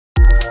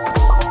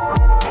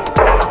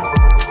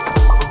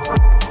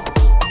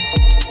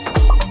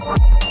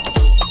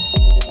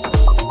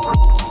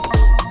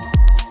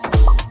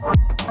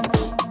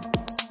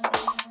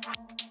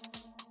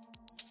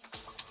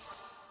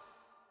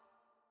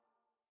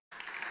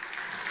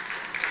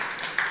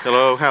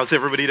Hello, how's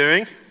everybody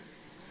doing?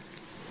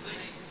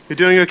 You're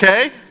doing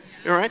okay?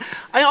 All right.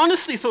 I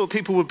honestly thought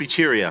people would be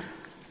cheerier.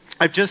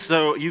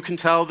 So you can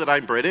tell that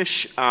I'm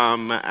British,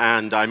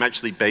 and I'm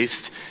actually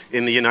based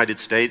in the United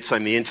States.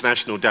 I'm the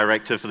International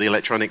Director for the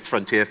Electronic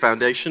Frontier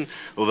Foundation,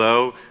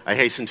 although I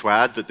hasten to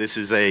add that this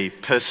is a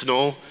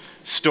personal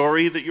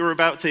story that you're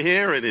about to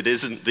hear, and it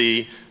isn't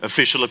the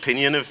official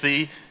opinion of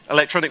the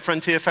Electronic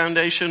Frontier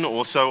Foundation.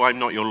 Also, I'm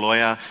not your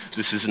lawyer.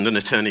 This isn't an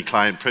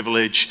attorney-client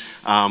privilege.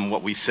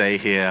 What we say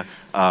here,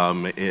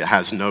 it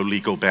has no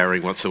legal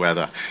bearing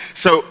whatsoever.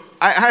 So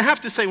I have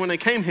to say, when I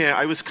came here,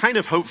 I was kind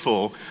of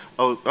hopeful.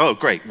 Oh,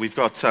 great, we've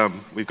got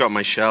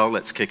my shell.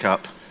 Let's kick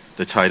up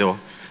the title.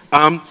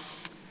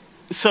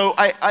 So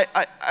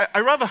I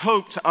rather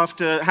hoped,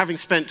 after having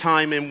spent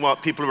time in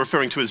what people are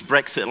referring to as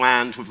Brexit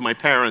land with my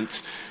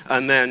parents,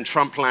 and then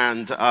Trump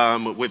land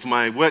with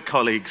my work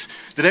colleagues,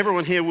 that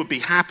everyone here would be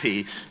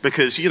happy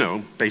because, you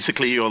know,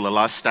 basically you're the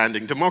last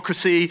standing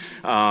democracy.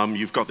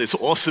 You've got this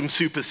awesome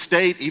super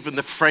state. Even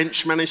the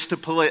French managed to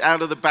pull it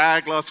out of the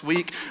bag last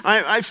week.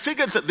 I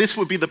figured that this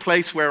would be the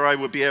place where I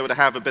would be able to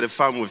have a bit of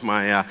fun with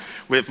my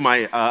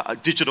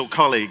digital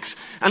colleagues.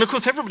 And of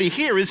course, everybody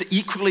here is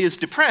equally as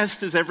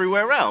depressed as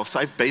everywhere else.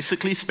 I've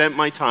basically spent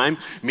my time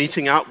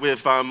meeting up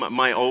with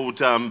my old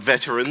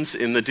veterans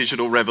in the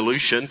digital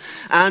revolution,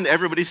 and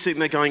everybody's sitting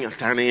there going, oh,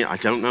 Danny, I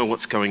don't know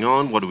what's going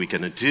on. What are we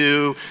going to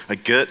do?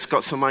 Gert's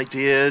got some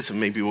ideas, and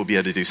maybe we'll be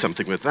able to do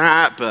something with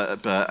that,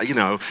 but you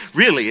know,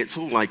 really, it's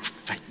all like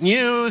fake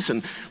news,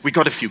 and we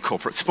got a few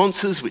corporate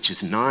sponsors, which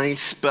is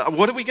nice, but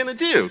what are we going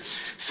to do?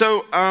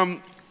 So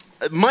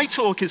my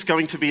talk is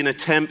going to be an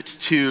attempt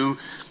to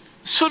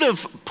sort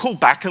of pull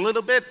back a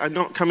little bit. I'm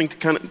not coming to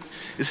kind of,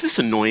 is this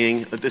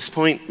annoying at this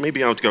point?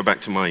 Maybe I'll go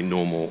back to my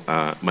normal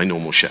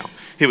shell.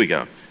 Here we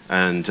go.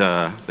 And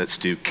let's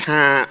do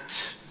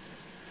cat,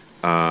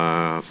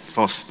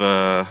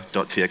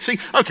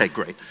 phosphor.txt. Okay,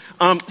 great.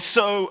 I'm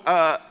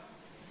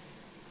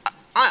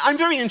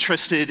very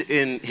interested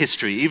in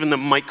history, even the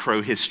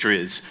micro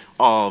histories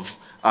of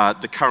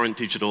the current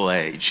digital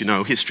age, you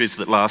know, histories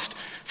that last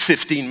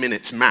 15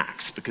 minutes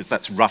max, because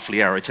that's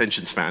roughly our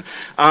attention span.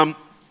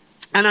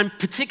 And I'm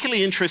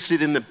particularly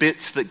interested in the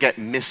bits that get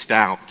missed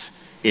out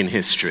in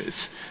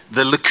histories,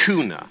 the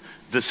lacuna,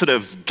 the sort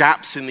of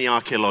gaps in the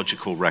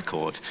archaeological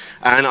record.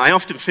 And I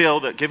often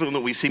feel that given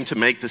that we seem to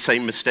make the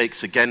same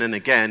mistakes again and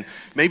again,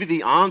 maybe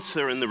the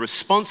answer and the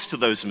response to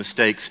those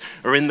mistakes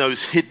are in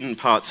those hidden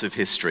parts of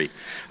history.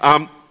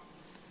 I'm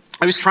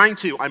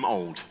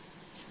old,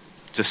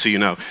 just so you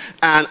know.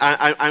 And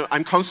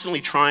I'm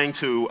constantly trying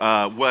to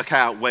work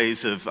out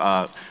ways of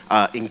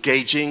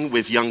engaging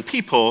with young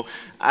people.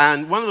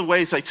 And one of the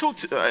ways I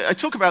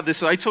talk about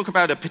this, I talk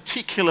about a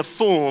particular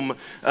form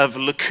of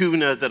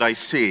lacuna that I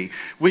see,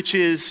 which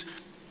is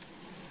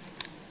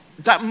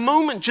that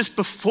moment just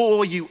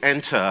before you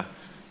enter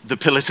the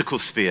political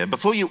sphere,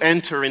 before you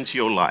enter into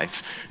your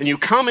life, and you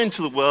come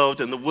into the world,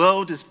 and the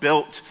world is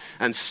built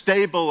and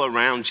stable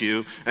around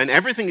you, and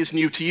everything is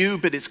new to you,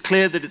 but it's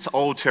clear that it's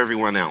old to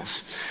everyone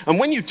else. And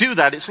when you do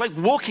that, it's like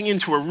walking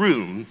into a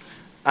room,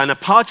 and a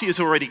party is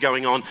already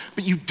going on,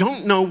 but you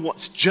don't know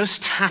what's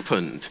just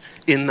happened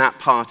in that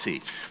party.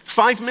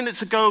 5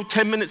 minutes ago,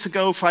 10 minutes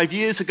ago, 5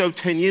 years ago,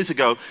 10 years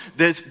ago,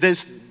 there's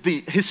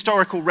the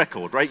historical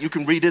record, right? You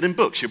can read it in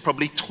books. You're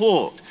probably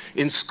taught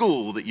in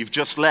school that you've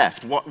just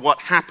left what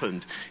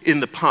happened in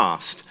the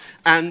past.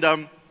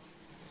 And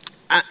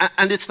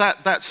it's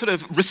that sort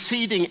of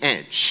receding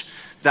edge,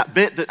 that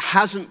bit that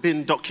hasn't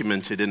been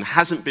documented and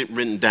hasn't been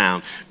written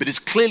down, but is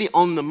clearly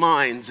on the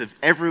minds of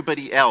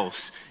everybody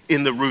else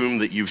in the room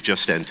that you've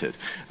just entered.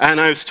 And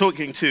I was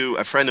talking to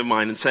a friend of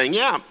mine and saying,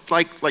 yeah,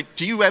 like,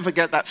 do you ever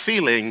get that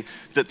feeling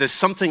that there's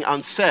something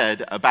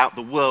unsaid about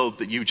the world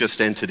that you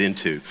just entered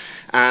into?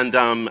 And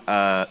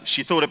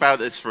she thought about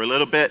this for a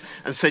little bit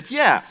and said,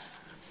 yeah,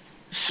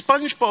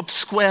 SpongeBob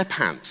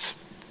SquarePants.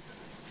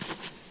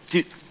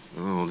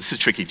 Oh, this is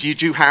tricky.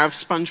 Do you have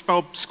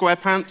SpongeBob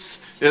SquarePants?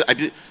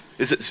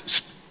 Is it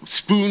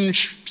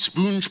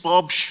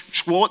SpongeBob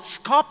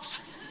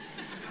Schwarzkopf?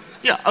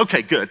 Yeah,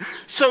 okay, good.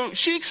 So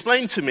she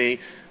explained to me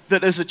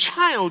that as a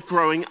child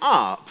growing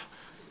up,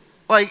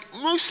 like,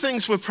 most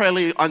things were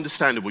fairly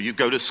understandable. You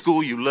go to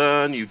school, you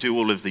learn, you do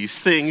all of these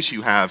things,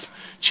 you have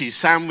cheese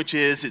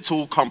sandwiches, it's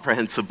all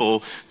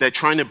comprehensible. They're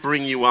trying to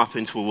bring you up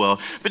into a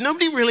world. But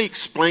nobody really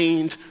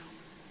explained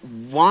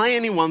why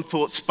anyone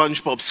thought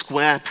SpongeBob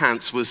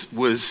SquarePants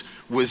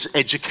was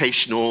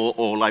educational,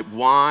 or like,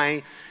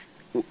 why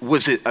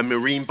was it a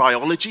marine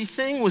biology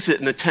thing? Was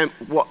it an attempt,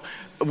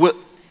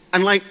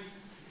 and like,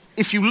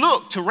 if you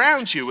looked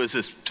around you as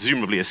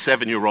presumably a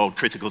 7-year-old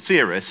critical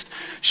theorist,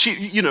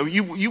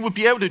 you would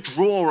be able to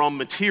draw on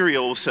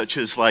material such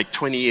as like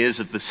 20 years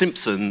of The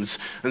Simpsons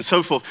and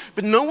so forth,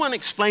 but no one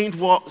explained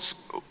what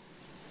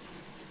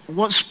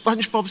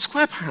SpongeBob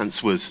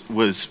SquarePants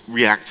was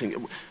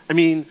reacting. I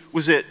mean,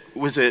 was it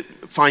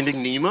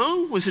Finding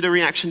Nemo? Was it a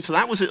reaction to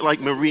that? Was it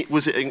like marine?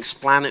 Was it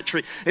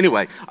explanatory?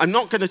 Anyway, I'm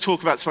not going to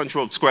talk about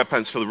SpongeBob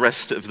SquarePants for the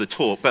rest of the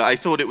talk, but I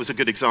thought it was a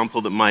good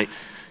example that might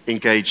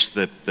engage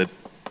the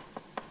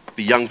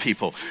the young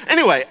people.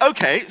 Anyway,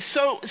 okay,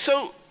 so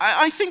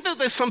I think that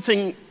there's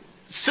something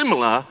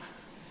similar,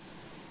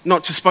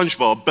 not to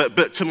SpongeBob,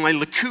 but to my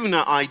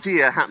lacuna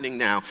idea happening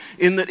now,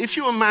 in that if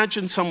you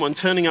imagine someone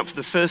turning up for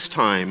the first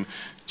time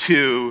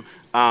to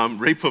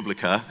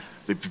Republica,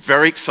 they're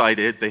very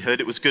excited, they heard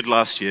it was good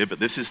last year, but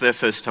this is their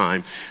first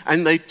time,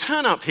 and they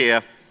turn up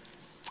here,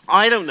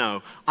 I don't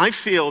know, I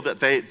feel that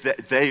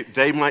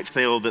they might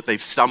feel that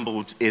they've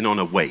stumbled in on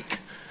a wake,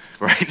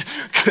 right?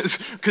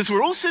 Because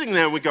we're all sitting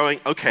there and we're going,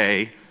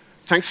 okay,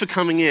 thanks for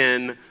coming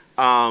in.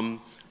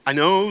 I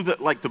know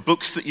that like the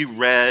books that you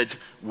read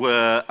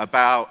were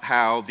about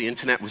how the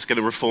internet was going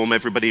to reform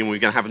everybody and we were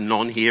going to have a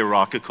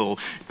non-hierarchical,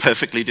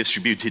 perfectly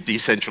distributed,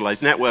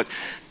 decentralized network.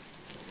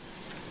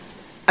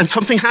 And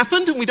something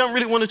happened and we don't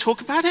really want to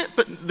talk about it,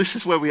 but this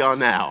is where we are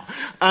now.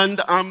 And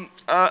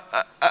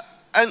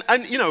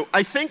you know,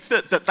 I think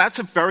that that's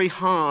a very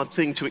hard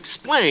thing to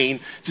explain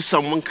to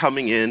someone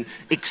coming in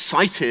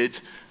excited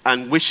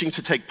and wishing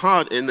to take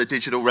part in the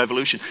digital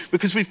revolution.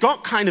 Because we've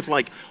got kind of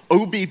like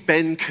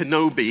Obi-Ben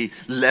Kenobi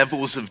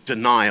levels of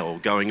denial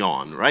going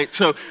on, right?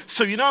 So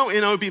you know,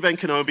 in Obi-Ben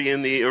Kenobi,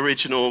 in the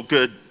original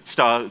good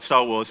Star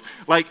Wars,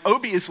 like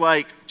Obi is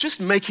like just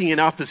making it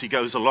up as he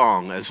goes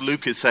along, as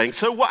Luke is saying,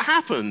 so what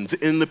happened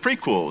in the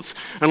prequels?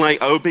 And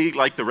like Obi,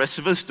 like the rest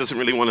of us, doesn't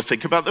really want to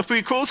think about the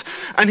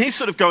prequels. And he's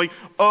sort of going,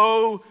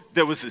 oh,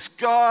 there was this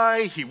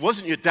guy, he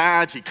wasn't your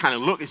dad, he kind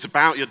of looked, he's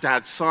about your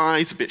dad's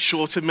size, a bit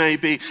shorter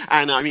maybe,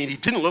 and I mean, he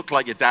didn't look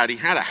like your dad, he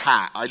had a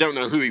hat, I don't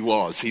know who he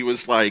was, he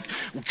was like,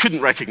 we couldn't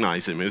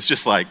recognize him, it was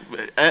just like,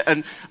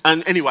 and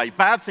anyway,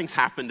 bad things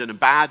happened and a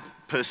bad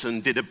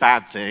person did a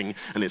bad thing,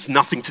 and it's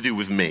nothing to do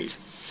with me.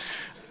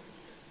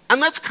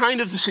 And that's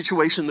kind of the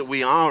situation that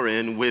we are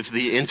in with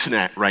the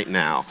internet right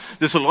now.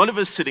 There's a lot of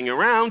us sitting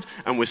around,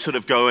 and we're sort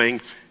of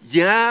going,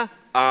 yeah,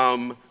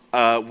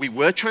 we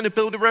were trying to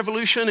build a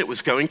revolution. It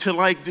was going to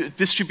like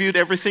distribute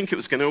everything. It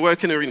was going to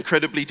work in an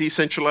incredibly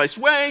decentralized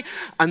way.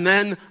 And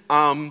then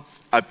a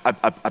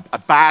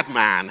bad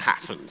man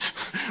happened,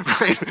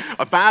 right?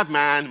 A bad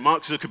man,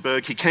 Mark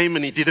Zuckerberg, he came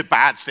and he did a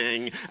bad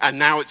thing, and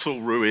now it's all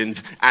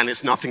ruined, and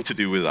it's nothing to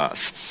do with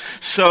us.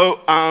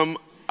 So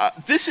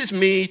this is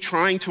me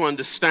trying to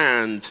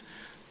understand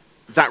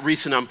that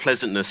recent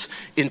unpleasantness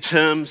in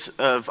terms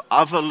of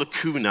other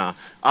lacuna,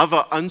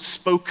 other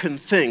unspoken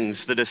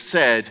things that are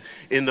said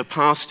in the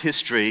past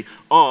history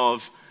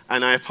of,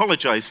 and I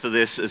apologize for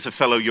this as a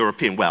fellow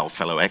European, well,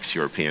 fellow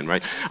ex-European,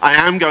 right? I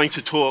am going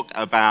to talk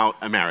about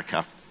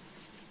America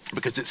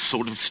because it's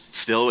sort of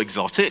still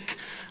exotic,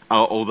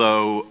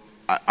 although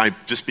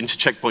I've just been to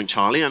Checkpoint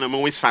Charlie and I'm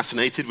always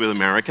fascinated with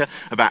America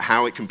about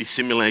how it can be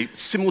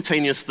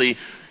simultaneously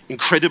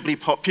incredibly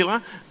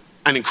popular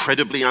and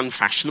incredibly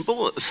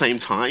unfashionable at the same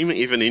time,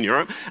 even in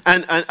Europe,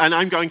 and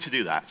I'm going to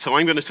do that. So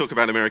I'm going to talk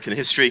about American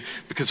history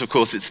because, of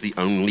course, it's the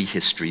only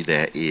history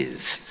there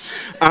is.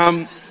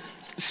 My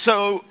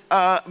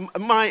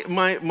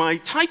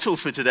title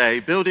for today,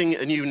 Building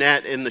a New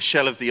Net in the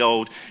Shell of the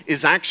Old,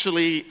 is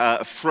actually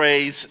a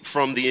phrase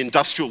from the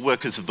industrial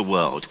workers of the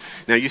world.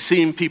 Now, you've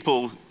seen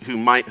people who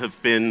might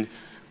have been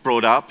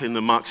brought up in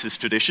the Marxist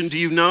tradition. Do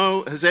you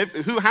know,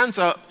 who hands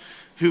up,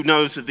 who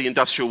knows of the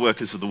industrial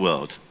workers of the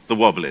world? The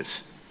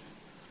Wobblies.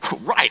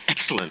 Right,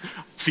 excellent.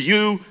 For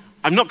you,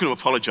 I'm not going to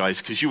apologize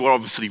because you were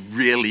obviously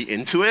really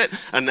into it,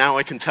 and now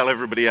I can tell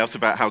everybody else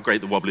about how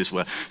great the Wobblies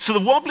were. So the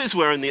Wobblies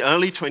were, in the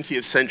early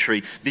 20th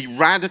century, the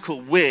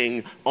radical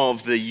wing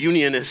of the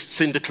unionist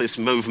syndicalist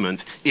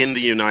movement in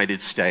the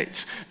United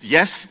States.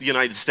 Yes, the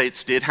United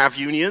States did have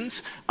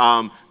unions.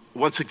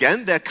 Once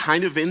again, they're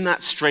kind of in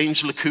that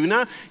strange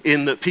lacuna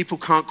in that people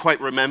can't quite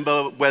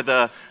remember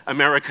whether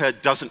America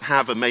doesn't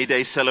have a May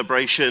Day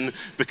celebration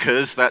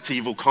because that's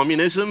evil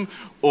communism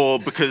or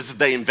because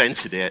they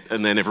invented it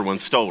and then everyone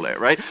stole it,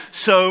 right?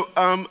 So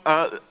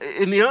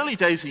in the early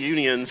days of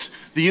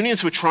the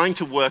unions were trying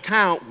to work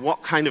out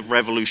what kind of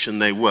revolution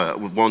they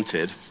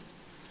wanted.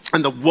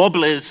 And the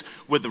Wobblies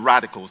were the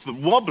radicals. The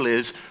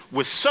Wobblies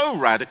were so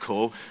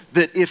radical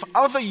that if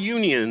other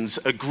unions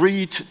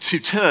agreed to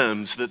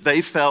terms that they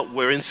felt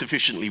were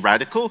insufficiently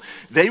radical,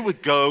 they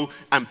would go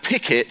and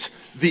picket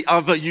the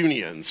other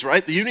unions,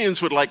 right? The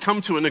unions would like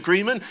come to an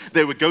agreement,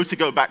 they would go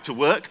back to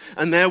work,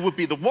 and there would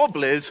be the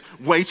Wobblies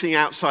waiting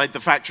outside the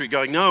factory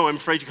going, no, I'm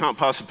afraid you can't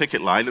pass a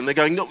picket line. And they're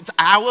going, no, it's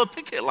our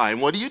picket line,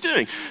 what are you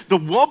doing? The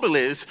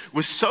Wobblies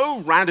were so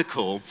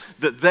radical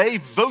that they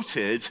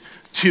voted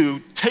to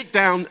take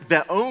down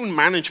their own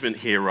management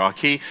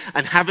hierarchy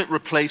and have it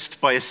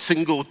replaced by a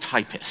single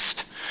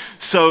typist.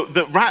 So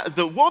the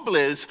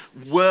Wobblies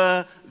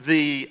were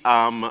the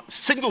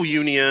single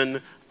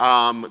union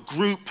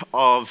group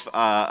of,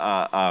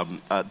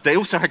 they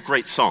also had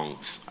great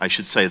songs, I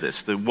should say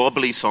this. The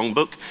Wobbly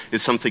songbook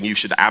is something you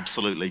should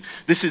absolutely,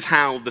 this is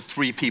how the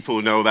three people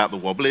who know about the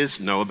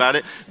Wobblies know about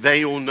it.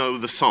 They all know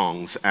the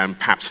songs, and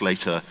perhaps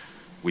later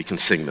we can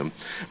sing them.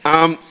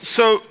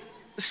 So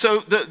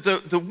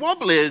the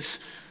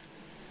Wobblies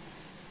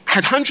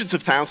had hundreds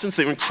of thousands.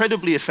 They were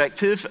incredibly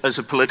effective as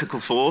a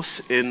political force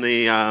in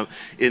the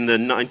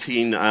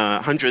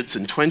 1900s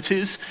and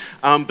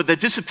 20s, but they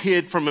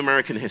disappeared from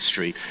American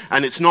history.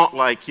 And it's not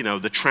like, you know,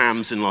 the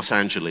trams in Los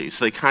Angeles.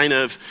 They kind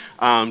of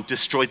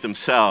destroyed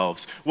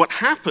themselves. What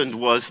happened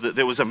was that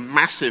there was a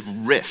massive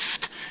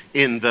rift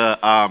in the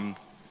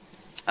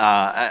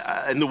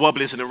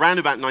Wobblies in around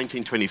about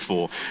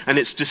 1924, and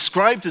it's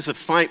described as a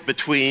fight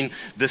between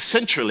the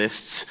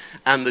centralists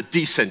and the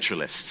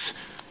decentralists.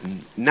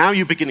 Now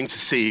you're beginning to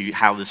see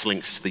how this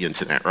links to the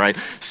internet, right?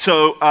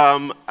 So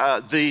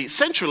the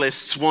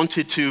centralists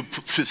wanted to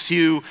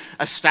pursue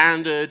a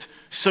standard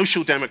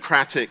social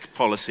democratic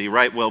policy,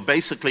 right? Well,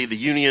 basically the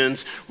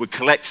unions would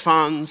collect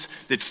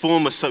funds, they'd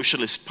form a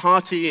socialist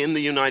party in the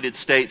United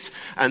States,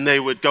 and they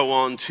would go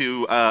on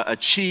to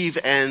achieve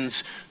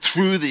ends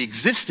through the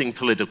existing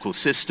political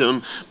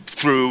system,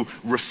 through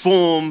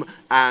reform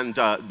and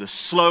the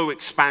slow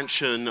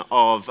expansion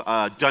of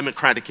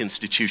democratic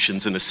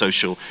institutions in a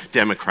social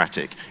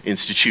democratic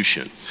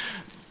institution.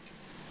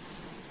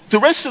 The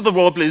rest of the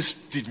Wobblies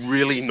did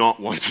really not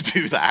want to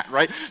do that,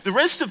 right? The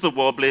rest of the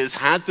Wobblies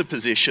had the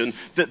position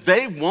that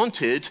they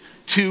wanted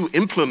to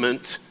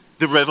implement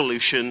the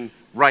revolution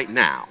right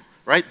now,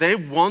 right? They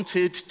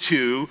wanted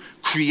to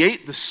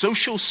create the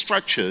social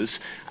structures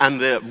and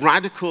the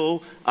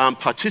radical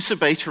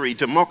participatory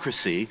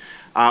democracy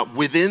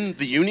within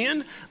the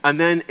Union, and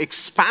then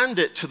expand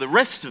it to the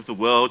rest of the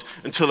world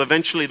until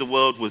eventually the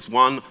world was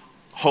one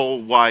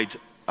whole wide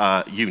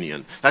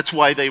union. That's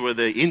why they were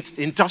the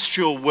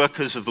industrial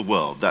workers of the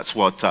world. That's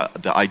what the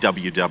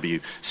IWW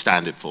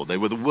stood for. They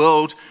were the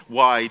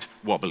worldwide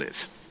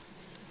Wobblies.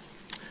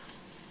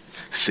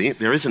 See,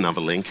 there is another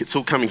link. It's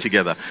all coming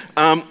together.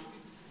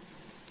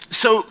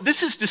 So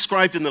this is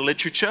described in the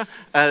literature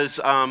as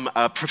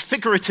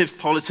prefigurative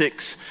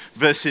politics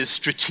versus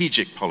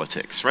strategic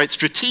politics, right?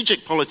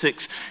 Strategic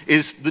politics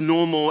is the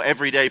normal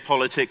everyday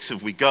politics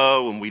of we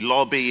go and we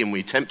lobby and we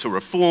attempt to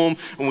reform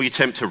and we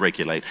attempt to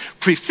regulate.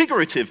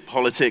 Prefigurative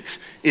politics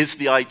is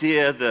the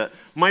idea that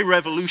my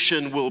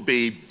revolution will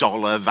be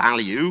dollar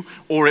value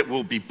or it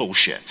will be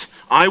bullshit.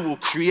 I will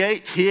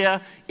create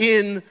here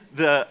in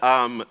the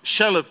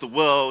shell of the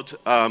world,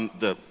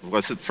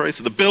 what's the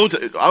phrase?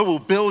 I will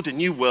build a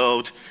new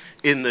world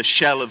in the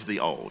shell of the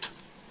old.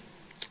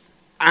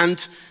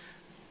 And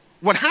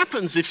what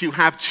happens if you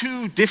have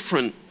two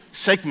different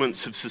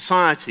segments of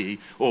society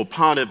or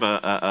part of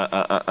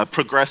a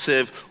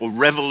progressive or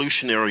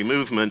revolutionary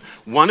movement,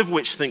 one of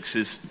which thinks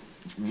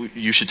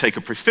you should take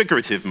a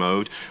prefigurative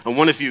mode, and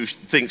one of you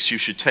thinks you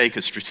should take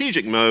a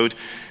strategic mode,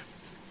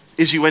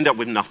 is you end up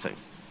with nothing,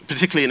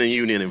 particularly in a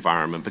union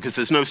environment, because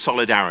there's no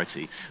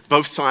solidarity.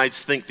 Both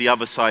sides think the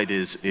other side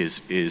is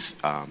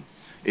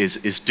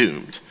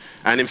doomed.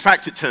 And in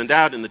fact, it turned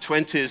out in the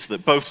 20s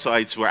that both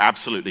sides were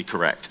absolutely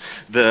correct.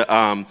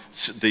 The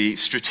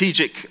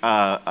strategic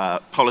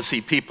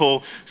policy people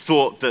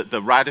thought that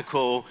the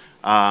radical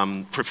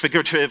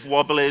prefigurative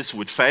Wobblies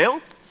would fail,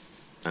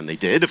 and they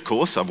did, of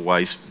course,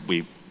 otherwise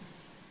we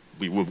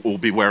would all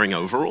be wearing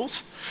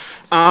overalls.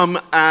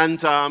 The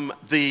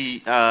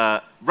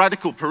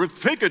radical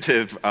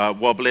prefigurative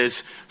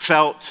Wobblies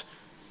felt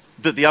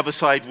that the other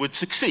side would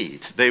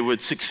succeed. They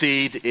would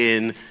succeed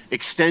in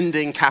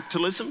extending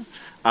capitalism.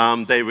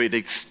 They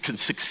would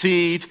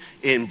succeed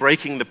in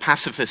breaking the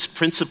pacifist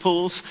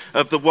principles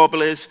of the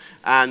Wobblies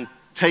and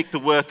take the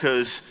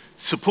workers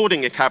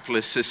supporting a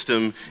capitalist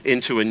system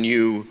into a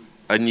new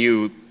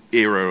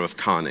era of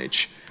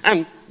carnage.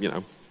 And, you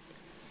know,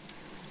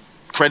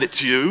 credit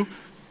to you,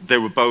 they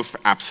were both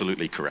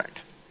absolutely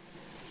correct.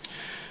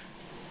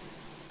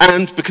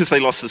 And because they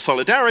lost the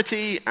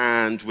solidarity,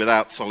 and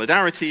without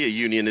solidarity, a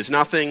union is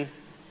nothing,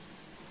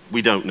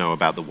 we don't know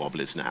about the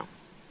Wobblies now.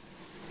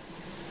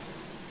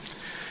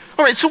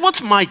 All right, so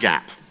what's my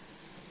gap?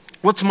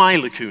 What's my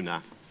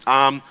lacuna?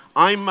 I'm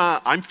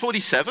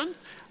 47,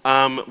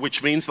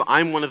 which means that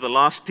I'm one of the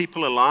last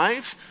people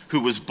alive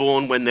who was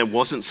born when there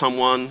wasn't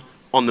someone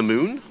on the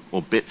moon,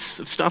 or bits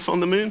of stuff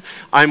on the moon.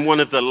 I'm one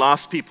of the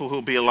last people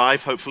who'll be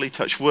alive, hopefully,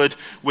 touch wood,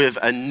 with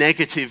a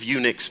negative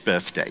Unix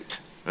birth date.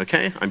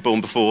 Okay? I'm born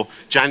before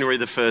January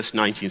the 1st,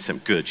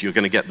 1970. Good, you're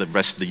going to get the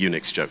rest of the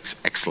Unix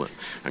jokes. Excellent.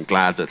 I'm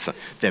glad that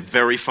they're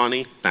very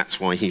funny.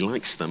 That's why he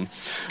likes them.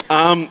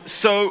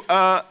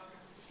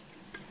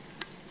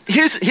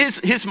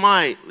 Here's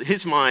my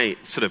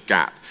sort of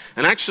gap.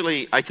 And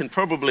actually, I can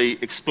probably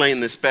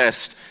explain this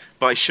best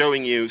by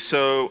showing you.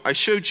 So I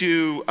showed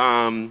you,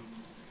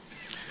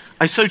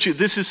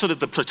 this is sort of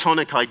the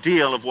Platonic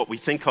ideal of what we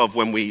think of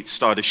when we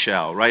start a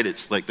shell, right?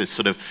 It's like this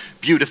sort of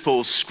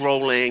beautiful,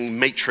 scrolling,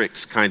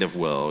 matrix kind of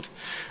world.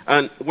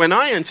 And when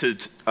I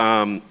entered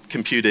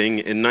computing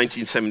in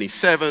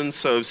 1977,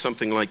 so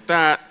something like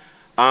that,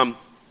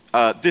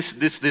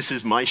 this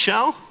is my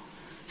shell.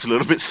 It's a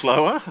little bit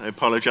slower, I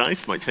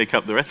apologize, might take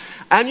up the rest.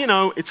 And you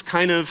know, it's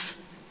kind of,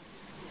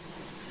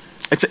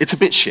 it's a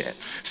bit shit.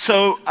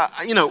 So,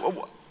 you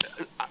know,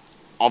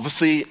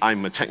 Obviously,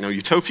 I'm a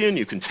techno-utopian,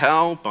 you can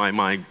tell by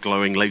my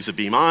glowing laser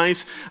beam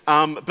eyes,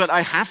 but I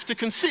have to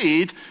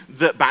concede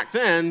that back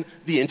then,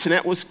 the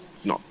internet was,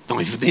 not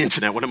even the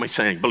internet, what am I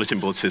saying? Bulletin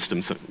board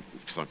systems, so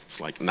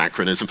it's like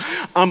anachronism,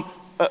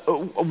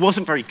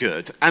 wasn't very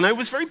good. And I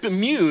was very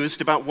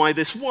bemused about why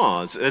this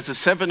was. As a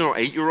 7 or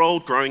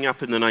 8-year-old growing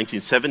up in the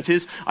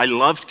 1970s, I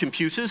loved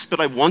computers,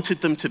 but I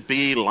wanted them to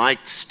be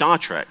like Star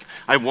Trek.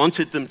 I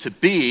wanted them to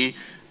be,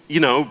 you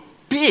know,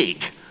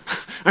 big.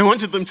 I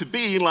wanted them to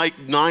be like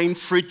 9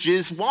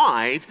 fridges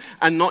wide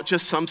and not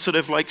just some sort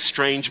of like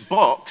strange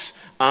box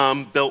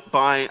built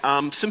by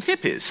some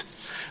hippies.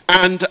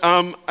 And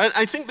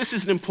I think this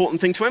is an important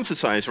thing to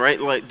emphasize, right?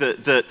 Like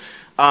that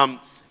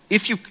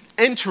if you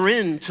enter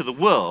into the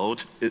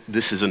world,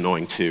 this is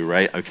annoying too,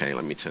 right? Okay,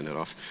 let me turn it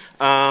off.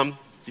 Oh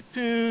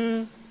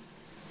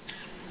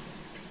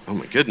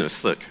my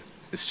goodness, look,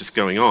 it's just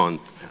going on.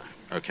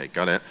 Okay,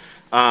 got it.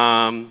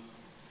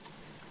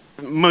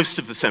 Most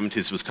of the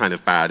 70s was kind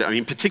of bad. I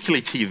mean,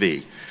 particularly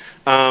TV.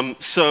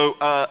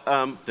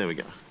 There we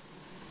go.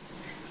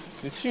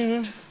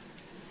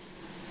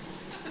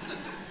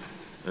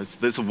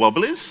 There's the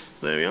Wobblies.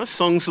 There we are.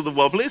 Songs of the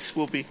Wobblies.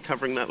 We'll be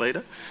covering that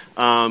later.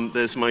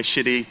 There's my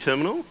shitty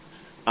terminal.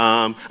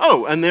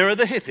 And there are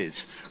the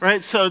hippies,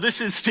 right? So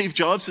this is Steve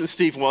Jobs and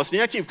Steve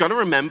Wozniak. You've got to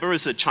remember,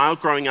 as a child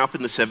growing up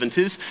in the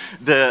 70s,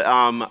 the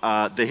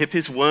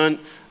hippies weren't.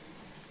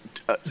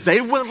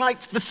 They were like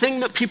the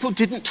thing that people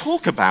didn't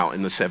talk about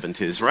in the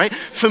 70s, right?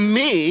 For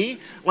me,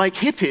 like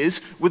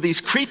hippies were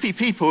these creepy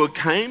people who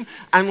came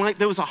and like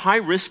there was a high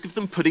risk of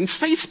them putting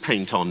face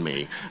paint on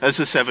me as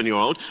a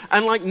 7-year-old.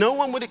 And like no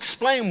one would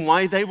explain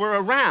why they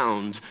were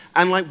around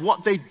and like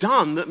what they'd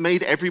done that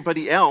made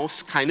everybody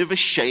else kind of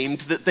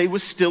ashamed that they were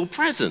still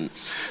present.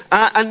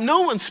 And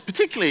no one's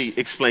particularly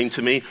explained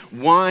to me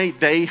why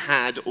they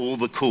had all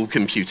the cool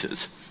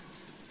computers.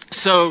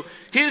 So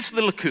here's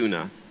the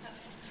lacuna.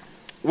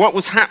 What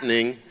was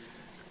happening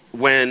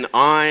when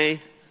I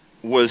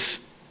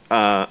was,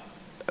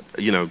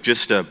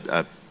 just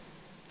a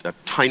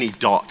tiny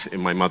dot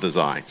in my mother's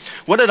eye?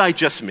 What had I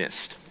just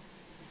missed?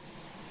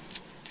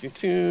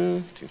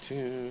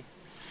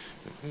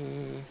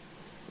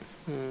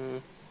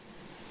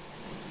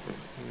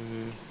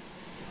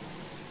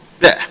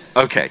 There,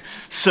 okay.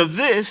 So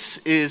this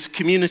is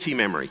community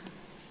memory.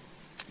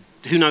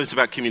 Who knows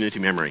about community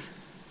memory?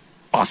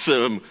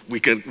 Awesome, we're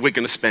going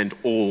to spend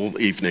all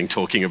evening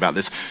talking about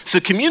this.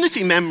 So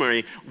community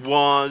memory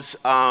was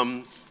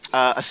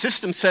a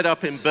system set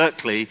up in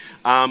Berkeley,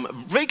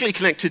 vaguely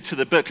connected to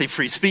the Berkeley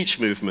free speech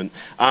movement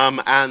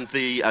and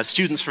the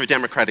Students for a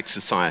Democratic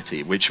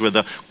Society, which were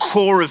the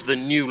core of the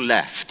new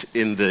left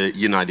in the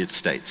United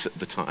States at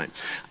the time.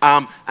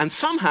 And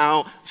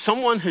somehow,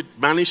 someone had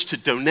managed to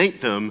donate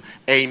them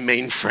a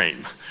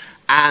mainframe.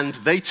 And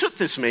they took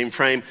this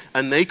mainframe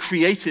and they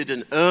created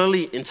an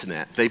early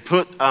internet. They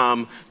put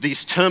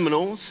these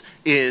terminals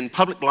in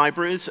public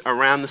libraries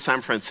around the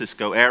San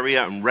Francisco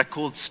area and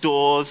record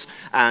stores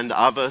and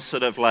other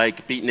sort of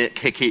like beatnik,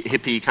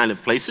 hippie kind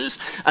of places.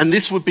 And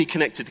this would be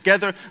connected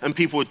together and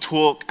people would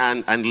talk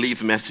and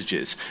leave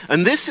messages.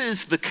 And this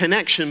is the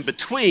connection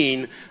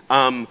between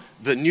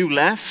the New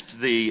Left,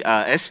 the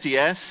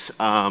SDS,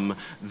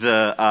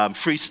 the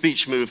free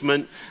speech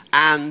movement,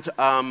 and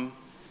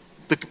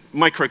the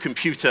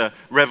microcomputer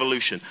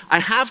revolution. I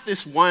have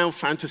this wild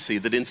fantasy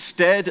that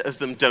instead of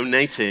them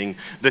donating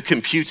the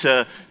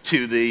computer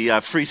to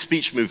the free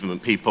speech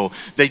movement people,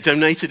 they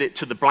donated it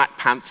to the Black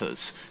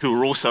Panthers, who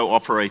were also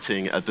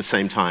operating at the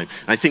same time.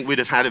 I think we'd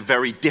have had a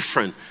very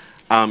different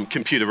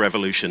computer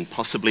revolution,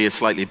 possibly a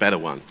slightly better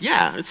one.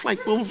 Yeah, it's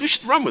like, well, we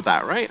should run with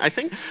that, right? I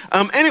think.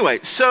 Anyway,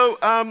 so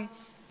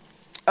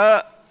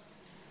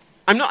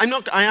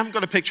I haven't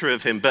got a picture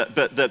of him, but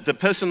the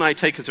person I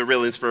take as a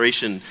real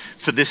inspiration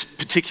for this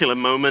particular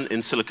moment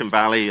in Silicon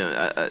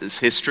Valley's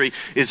history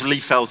is Lee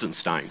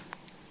Felsenstein.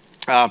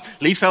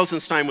 Lee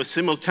Felsenstein was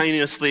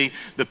simultaneously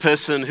the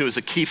person who was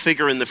a key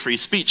figure in the free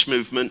speech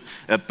movement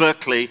at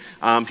Berkeley.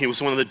 He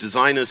was one of the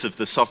designers of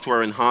the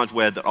software and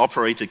hardware that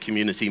operated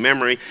community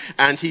memory,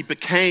 and he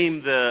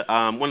became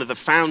one of the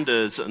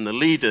founders and the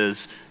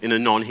leaders in a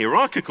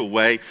non-hierarchical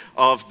way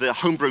of the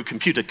Homebrew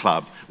Computer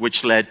Club,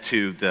 which led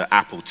to the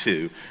Apple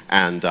II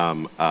and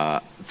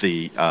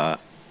the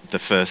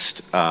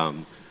first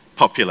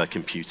popular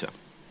computer.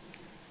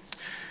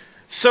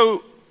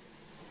 So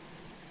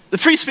the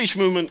free speech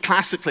movement,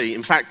 classically,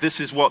 in fact, this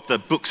is what the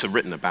books are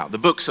written about. The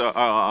books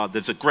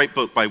there's a great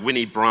book by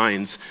Winnie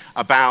Brines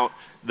about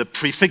the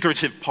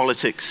prefigurative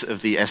politics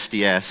of the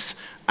SDS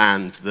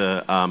and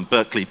the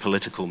Berkeley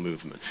political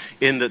movement,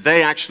 in that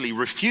they actually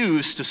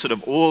refused to sort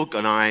of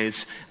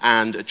organize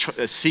and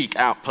seek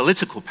out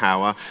political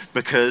power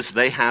because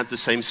they had the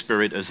same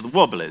spirit as the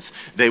Wobblies.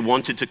 They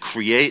wanted to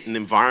create an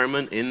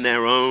environment in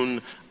their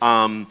own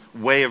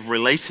way of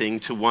relating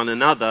to one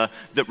another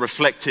that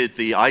reflected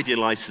the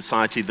idealized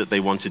society that they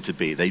wanted to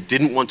be. They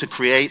didn't want to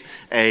create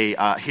a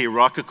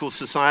hierarchical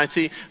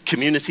society.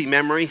 Community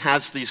memory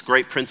has these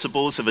great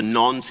principles of a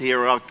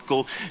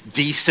non-hierarchical,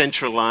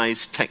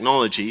 decentralized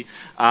technology.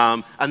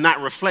 And that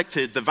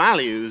reflected the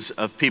values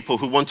of people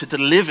who wanted to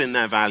live in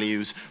their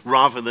values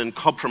rather than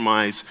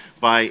compromise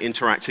by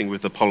interacting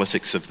with the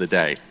politics of the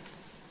day.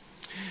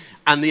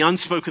 And the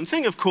unspoken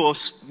thing, of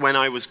course, when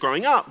I was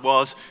growing up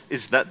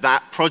is that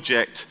that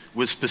project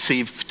was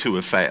perceived to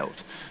have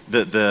failed.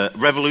 That the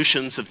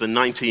revolutions of the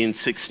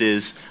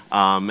 1960s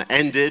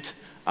ended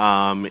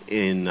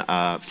in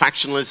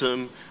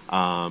factionalism,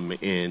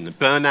 in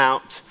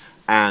burnout,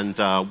 and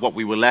what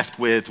we were left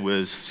with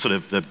was sort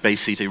of the Bay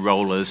City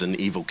Rollers and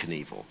Evel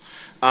Knievel.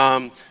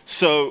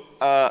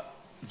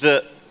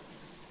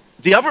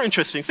 The other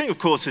interesting thing, of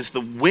course, is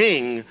the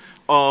wing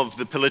of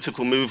the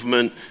political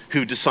movement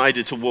who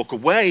decided to walk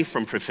away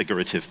from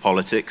prefigurative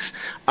politics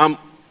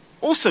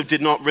also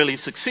did not really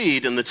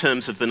succeed in the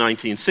terms of the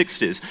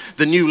 1960s.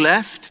 The New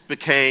Left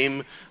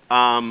became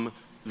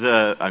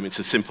it's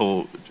a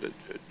simple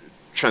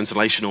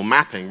translational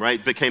mapping,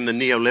 right? Became the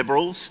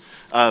neoliberals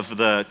of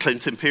the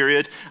Clinton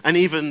period, and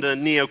even the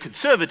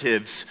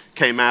neoconservatives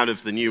came out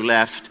of the New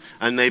Left,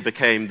 and they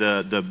became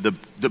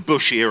the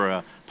Bush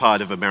era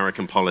part of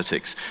American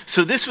politics.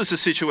 So this was a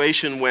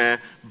situation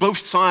where both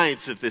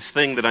sides of this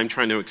thing that I'm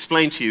trying to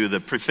explain to you, the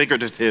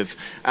prefigurative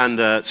and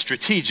the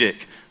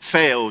strategic,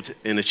 failed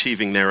in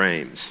achieving their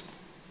aims.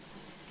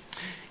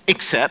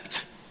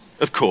 Except,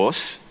 of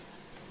course,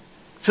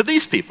 for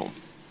these people.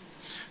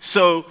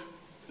 So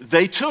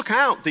they took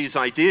out these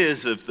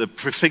ideas of the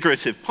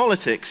prefigurative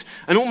politics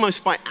and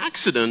almost by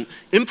accident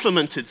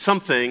implemented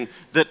something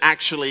that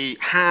actually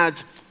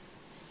had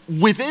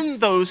within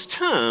those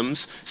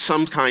terms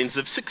some kinds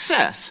of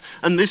success.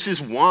 And this is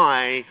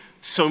why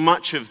so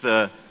much of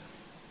the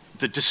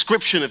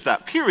description of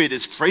that period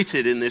is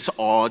freighted in this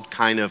odd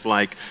kind of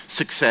like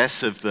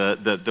success of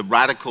the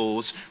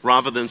radicals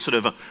rather than sort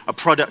of a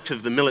product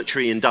of the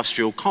military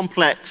industrial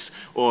complex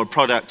or a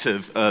product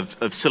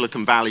of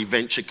Silicon Valley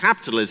venture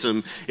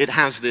capitalism. It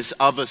has this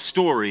other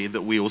story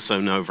that we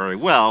also know very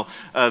well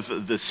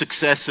of the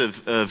success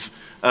of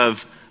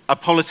a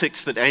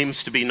politics that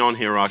aims to be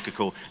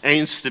non-hierarchical,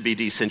 aims to be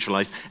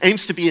decentralized,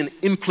 aims to be an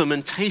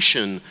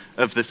implementation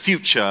of the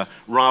future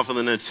rather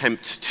than an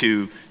attempt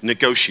to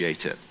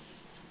negotiate it.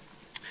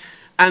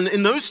 And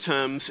in those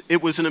terms,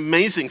 it was an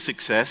amazing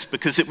success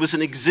because it was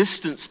an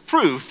existence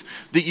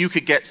proof that you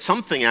could get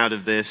something out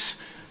of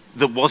this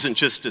that wasn't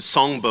just a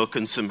songbook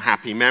and some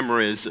happy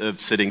memories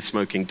of sitting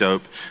smoking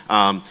dope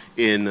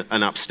in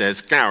an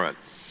upstairs garret.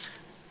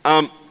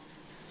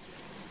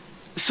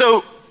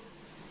 So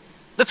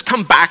let's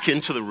come back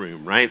into the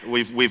room, right?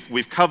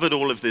 We've covered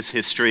all of this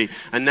history,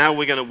 and now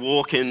we're going to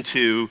walk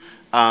into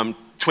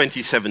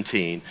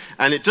 2017.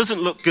 And it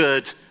doesn't look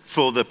good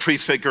for the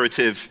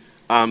prefigurative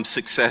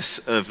success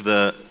of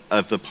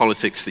the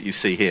politics that you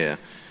see here.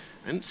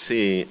 And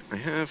see,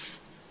 let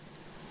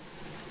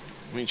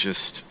me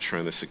just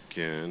try this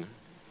again.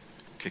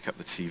 Kick up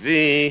the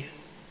TV.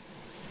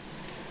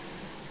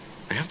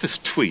 I have this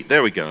tweet,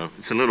 there we go.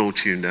 It's a little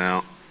tuned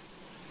out.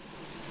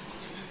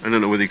 I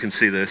don't know whether you can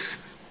see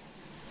this.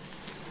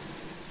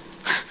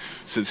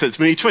 So it says,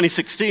 me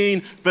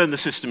 2016, burn the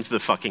system to the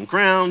fucking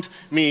ground.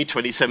 Me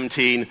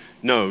 2017,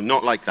 no,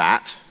 not like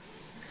that.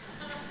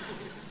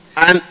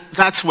 And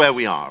that's where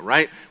we are,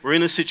 right? We're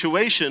in a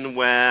situation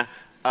where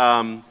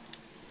bad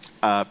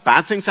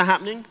things are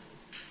happening.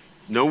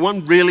 No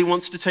one really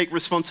wants to take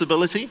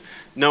responsibility.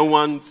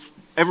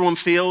 Everyone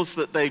feels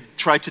that they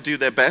tried to do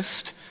their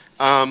best,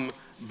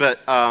 but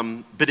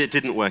it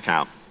didn't work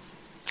out.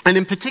 And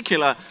in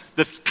particular,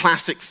 the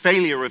classic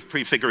failure of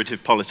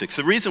prefigurative politics.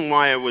 The reason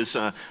why I was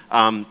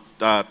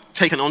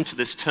taken onto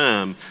this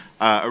term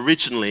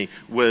originally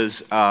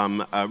was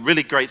a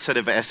really great set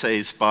of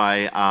essays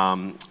by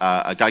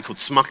a guy called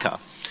Smucker,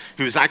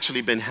 who's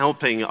actually been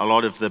helping a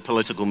lot of the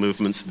political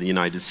movements in the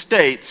United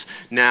States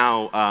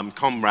now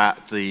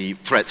combat the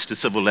threats to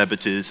civil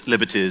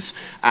liberties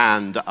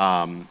and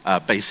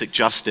basic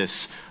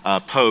justice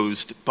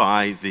posed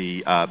by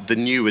the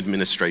new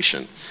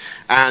administration.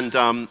 And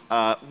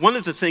one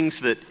of the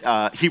things that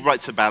he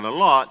writes about a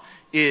lot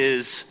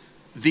is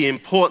the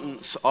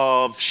importance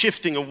of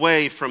shifting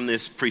away from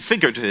this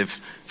prefigurative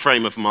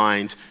frame of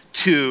mind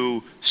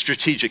to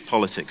strategic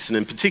politics. And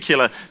in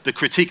particular, the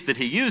critique that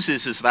he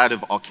uses is that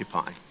of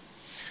Occupy.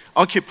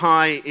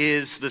 Occupy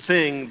is the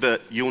thing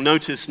that you'll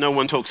notice no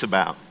one talks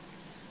about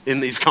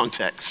in these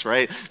contexts,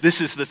 right? This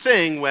is the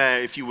thing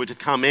where if you were to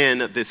come in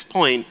at this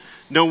point,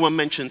 no one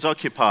mentions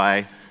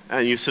Occupy,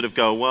 and you sort of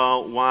go,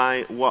 well,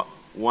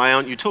 why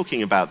aren't you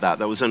talking about that?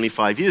 That was only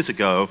 5 years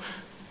ago.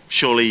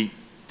 Surely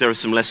there are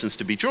some lessons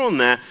to be drawn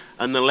there,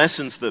 and the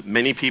lessons that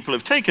many people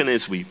have taken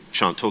is we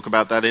shan't talk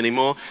about that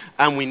anymore,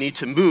 and we need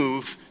to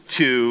move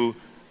to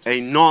a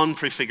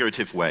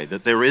non-prefigurative way,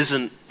 that there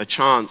isn't a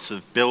chance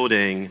of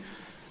building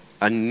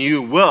a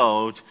new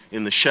world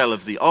in the shell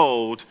of the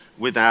old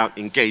without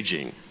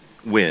engaging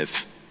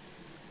with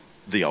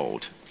the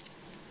old.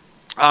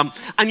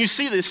 And you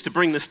see this, to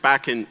bring this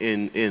back in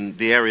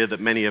the area that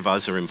many of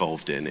us are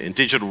involved in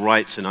digital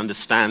rights and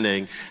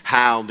understanding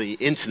how the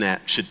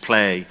internet should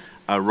play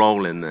a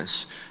role in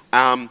this.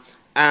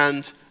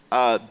 And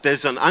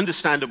there's an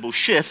understandable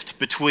shift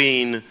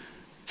between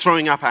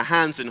throwing up our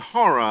hands in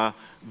horror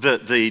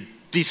that the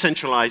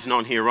decentralized,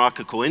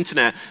 non-hierarchical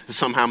internet has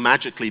somehow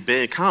magically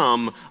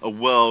become a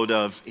world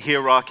of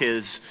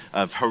hierarchies,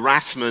 of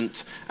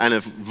harassment, and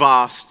of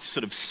vast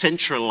sort of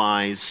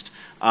centralized,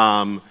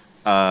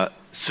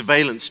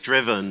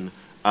 surveillance-driven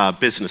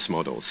business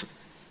models.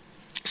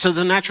 So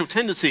the natural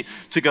tendency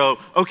to go,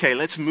 okay,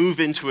 let's move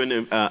into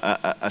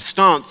a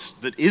stance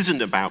that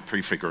isn't about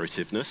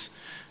prefigurativeness,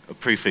 or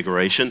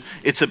prefiguration.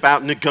 It's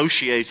about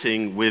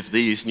negotiating with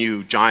these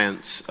new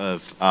giants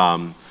of,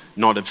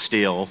 not of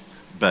steel,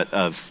 but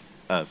of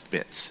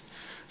bits.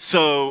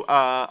 So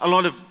a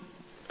lot of,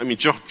 I mean,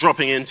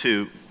 dropping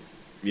into,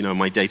 you know,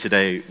 my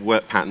day-to-day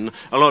work pattern,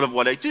 a lot of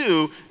what I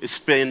do is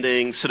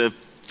spending sort of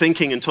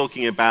thinking and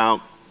talking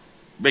about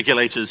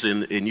regulators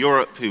in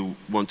Europe who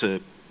want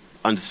to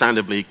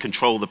understandably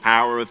control the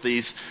power of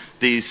these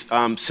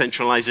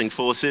centralizing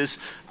forces.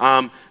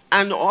 And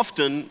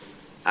often,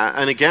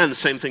 and again, the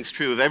same thing's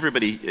true of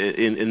everybody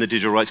in the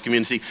digital rights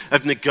community,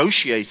 of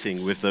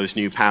negotiating with those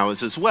new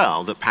powers as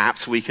well, that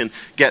perhaps we can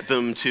get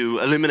them to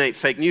eliminate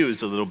fake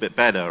news a little bit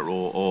better,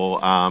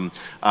 or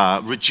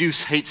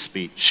reduce hate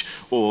speech,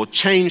 or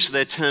change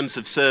their terms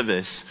of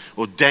service,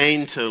 or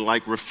deign to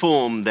like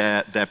reform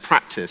their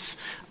practice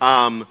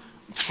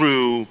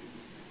through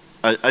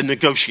a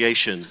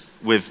negotiation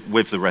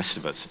with the rest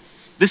of us.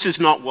 This is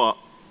not what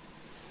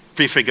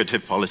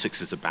prefigurative politics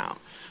is about.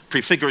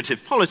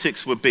 Prefigurative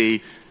politics would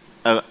be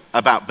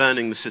about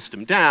burning the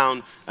system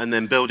down and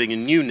then building a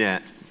new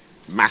net,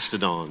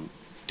 Mastodon,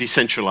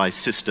 decentralized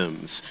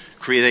systems,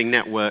 creating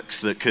networks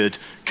that could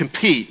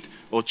compete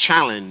or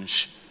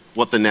challenge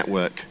what the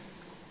network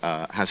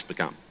has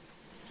become.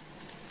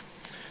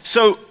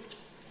 So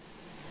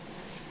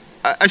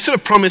I sort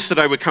of promised that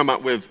I would come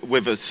up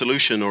with a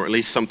solution, or at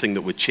least something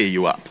that would cheer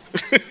you up.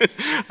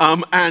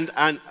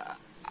 And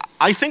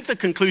I think the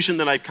conclusion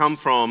that I've come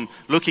from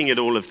looking at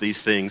all of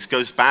these things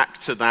goes back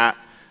to that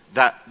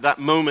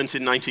moment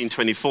in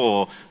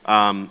 1924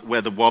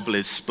 where the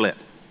Wobblies split.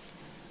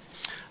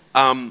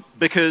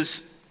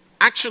 Because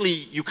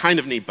actually you kind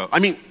of need both. I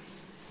mean,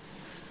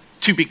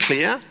 to be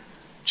clear,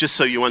 just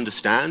so you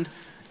understand,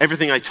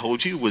 everything I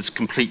told you was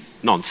complete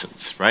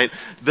nonsense, right?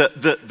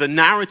 The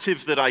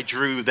narrative that I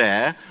drew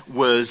there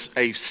was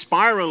a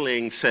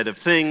spiraling set of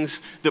things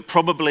that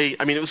probably,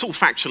 I mean, it was all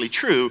factually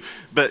true,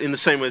 but in the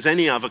same way as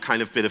any other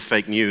kind of bit of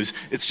fake news,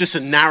 it's just a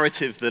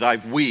narrative that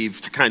I've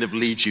weaved to kind of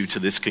lead you to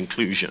this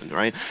conclusion,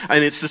 right?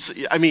 And it's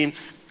this, I mean,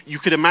 you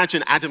could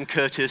imagine Adam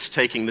Curtis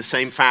taking the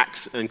same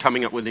facts and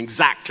coming up with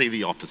exactly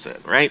the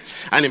opposite, right?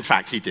 And in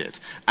fact, he did.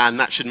 And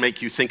that should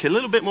make you think a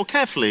little bit more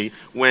carefully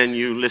when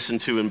you listen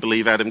to and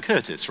believe Adam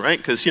Curtis, right?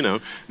 Because, you know,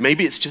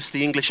 maybe it's just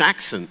the English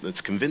accent that's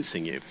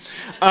convincing you.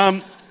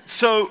 But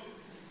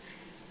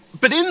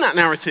in that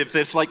narrative,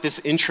 there's like this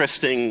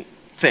interesting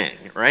thing,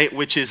 right?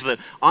 Which is that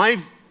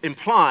I've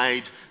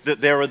implied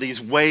that there are these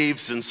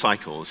waves and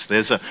cycles.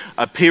 There's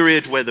a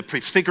period where the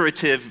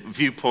prefigurative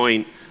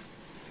viewpoint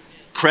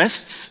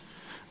crests,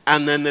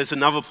 and then there's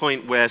another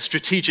point where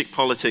strategic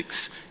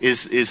politics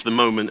is the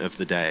moment of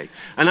the day.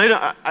 And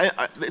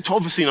it's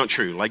obviously not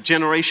true. Like,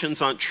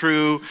 generations aren't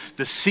true.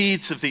 The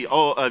seeds of the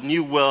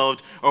new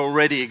world are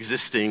already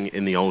existing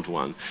in the old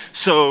one.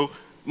 So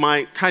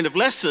my kind of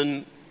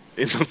lesson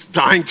in the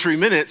dying 3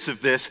 minutes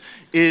of this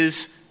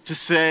is to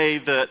say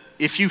that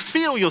if you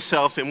feel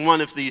yourself in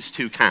one of these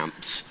two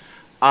camps,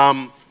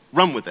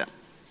 run with it.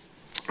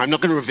 I'm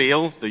not going to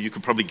reveal, though you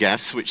could probably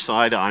guess which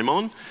side I'm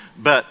on,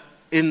 but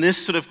in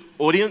this sort of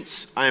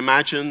audience, I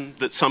imagine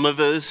that some of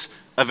us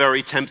are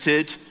very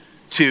tempted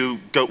to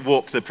go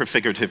walk the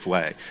prefigurative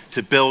way,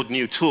 to build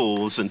new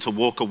tools and to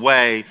walk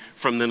away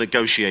from the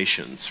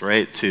negotiations,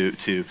 right? To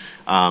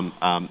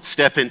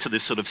step into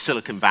this sort of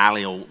Silicon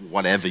Valley, or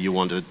whatever you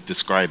want to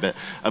describe it,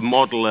 a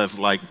model of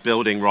like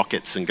building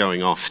rockets and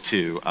going off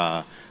to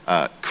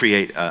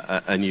create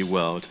a new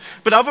world.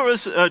 But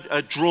others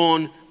are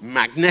drawn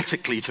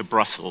magnetically to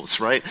Brussels,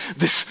 right?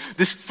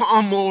 This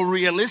far more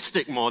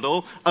realistic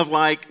model of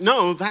like,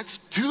 no, that's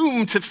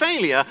doomed to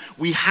failure.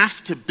 We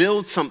have to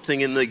build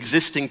something in the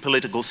existing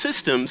political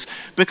systems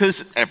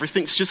because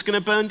everything's just going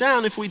to burn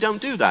down if we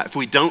don't do that, if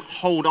we don't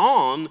hold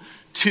on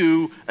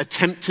to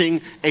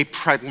attempting a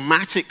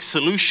pragmatic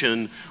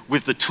solution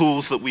with the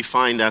tools that we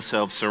find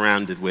ourselves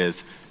surrounded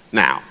with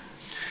now.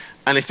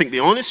 And I think the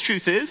honest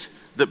truth is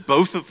that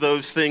both of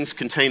those things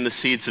contain the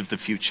seeds of the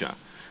future.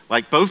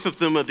 Like, both of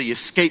them are the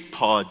escape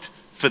pod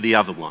for the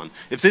other one.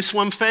 If this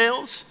one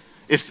fails,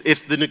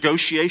 if the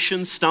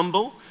negotiations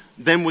stumble,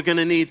 then we're going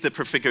to need the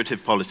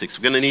prefigurative politics.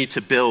 We're going to need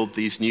to build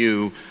these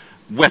new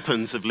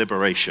weapons of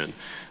liberation.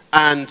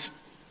 And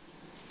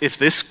if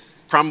this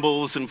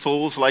crumbles and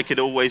falls like it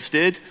always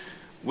did,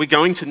 we're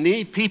going to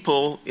need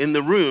people in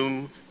the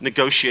room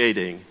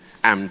negotiating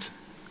and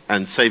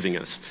saving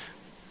us.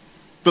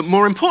 But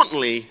more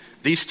importantly,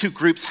 these two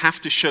groups have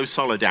to show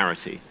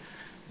solidarity.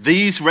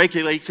 These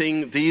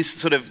regulating, these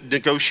sort of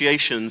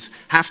negotiations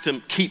have to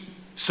keep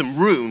some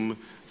room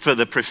for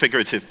the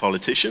prefigurative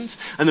politicians.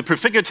 And the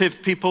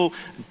prefigurative people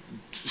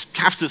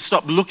have to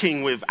stop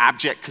looking with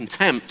abject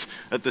contempt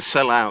at the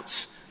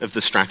sellouts of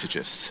the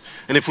strategists.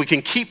 And if we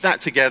can keep that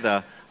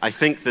together, I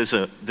think there's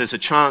a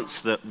chance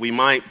that we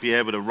might be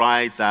able to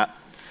ride that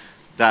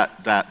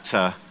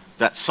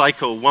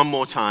cycle one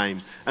more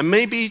time, and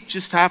maybe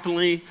just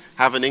happily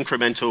have an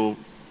incremental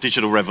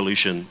digital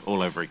revolution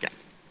all over again.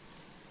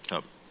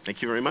 So,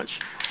 thank you very much.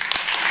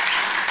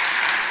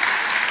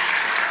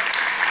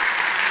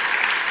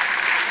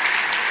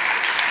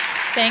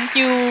 Thank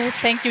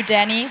you,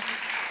 Danny.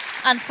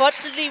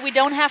 Unfortunately, we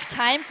don't have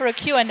time for a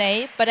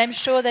Q&A, but I'm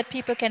sure that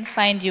people can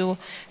find you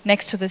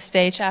next to the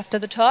stage after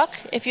the talk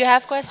if you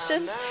have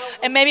questions,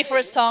 and maybe for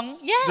a song.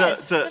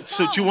 Yes. The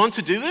song. So, do you want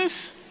to do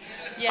this?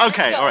 Yeah,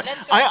 okay, all right.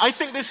 Let's go. I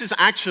think this is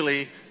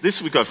actually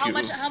this would go for you.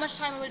 How much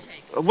time will it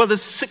take? Well,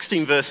 there's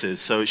 16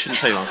 verses, so it shouldn't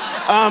take long.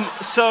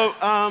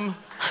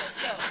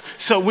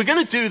 So we're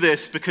going to do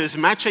this because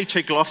Maciej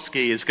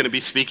Cegłowski is going to be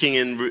speaking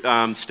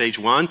in stage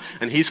 1,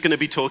 and he's going to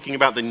be talking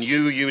about the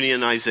new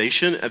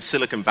unionization of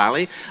Silicon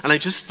Valley. And I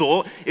just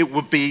thought it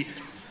would be,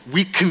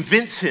 we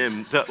convince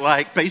him that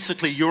like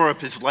basically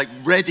Europe is like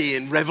ready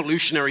in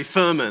revolutionary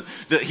ferment,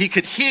 that he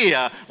could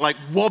hear like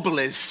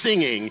wobblers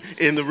singing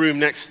in the room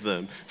next to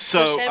them.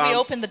 So shall we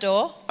open the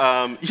door?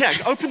 Yeah,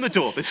 open the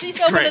door. This Please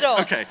is open great. the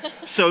door. Okay.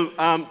 So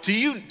do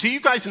you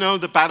guys know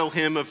the Battle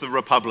Hymn of the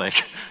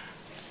Republic?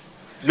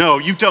 No,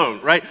 you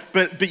don't, right?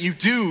 But you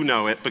do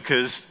know it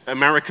because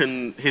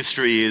American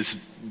history is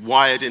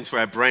wired into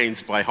our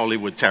brains by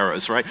Hollywood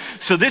terrors, right?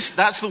 So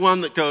that's the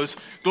one that goes,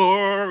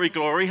 glory,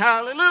 glory,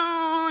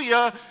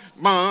 hallelujah,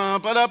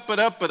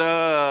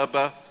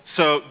 ba-ba-da-ba-da-ba-da-ba.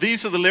 So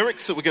these are the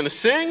lyrics that we're going to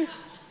sing,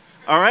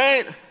 all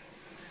right?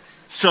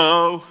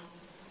 So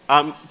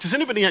does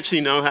anybody actually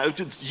know how,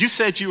 you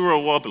said you were a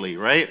wobbly,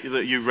 right?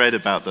 That you read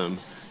about them.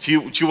 Do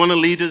you want to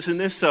lead us in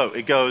this? So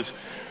it goes,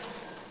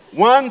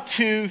 1,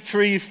 2,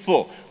 3,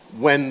 4.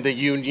 When the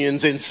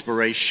union's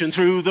inspiration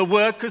through the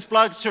workers'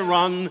 blood to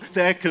run,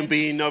 there can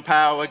be no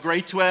power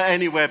greater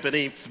anywhere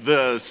beneath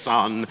the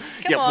sun.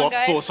 Yet what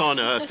force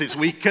on earth is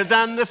weaker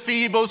than the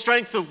feeble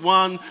strength of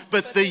one?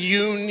 But the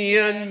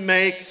union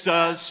makes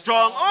us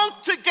strong. All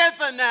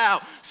together now.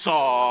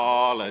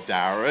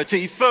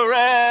 Solidarity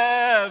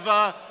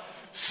forever.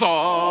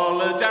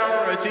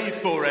 Solidarity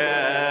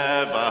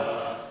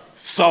forever.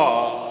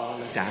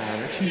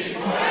 Solidarity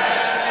forever.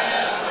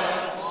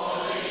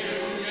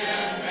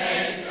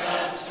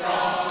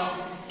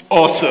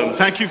 Awesome.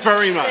 Thank you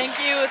very much.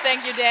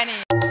 Thank you,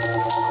 Danny.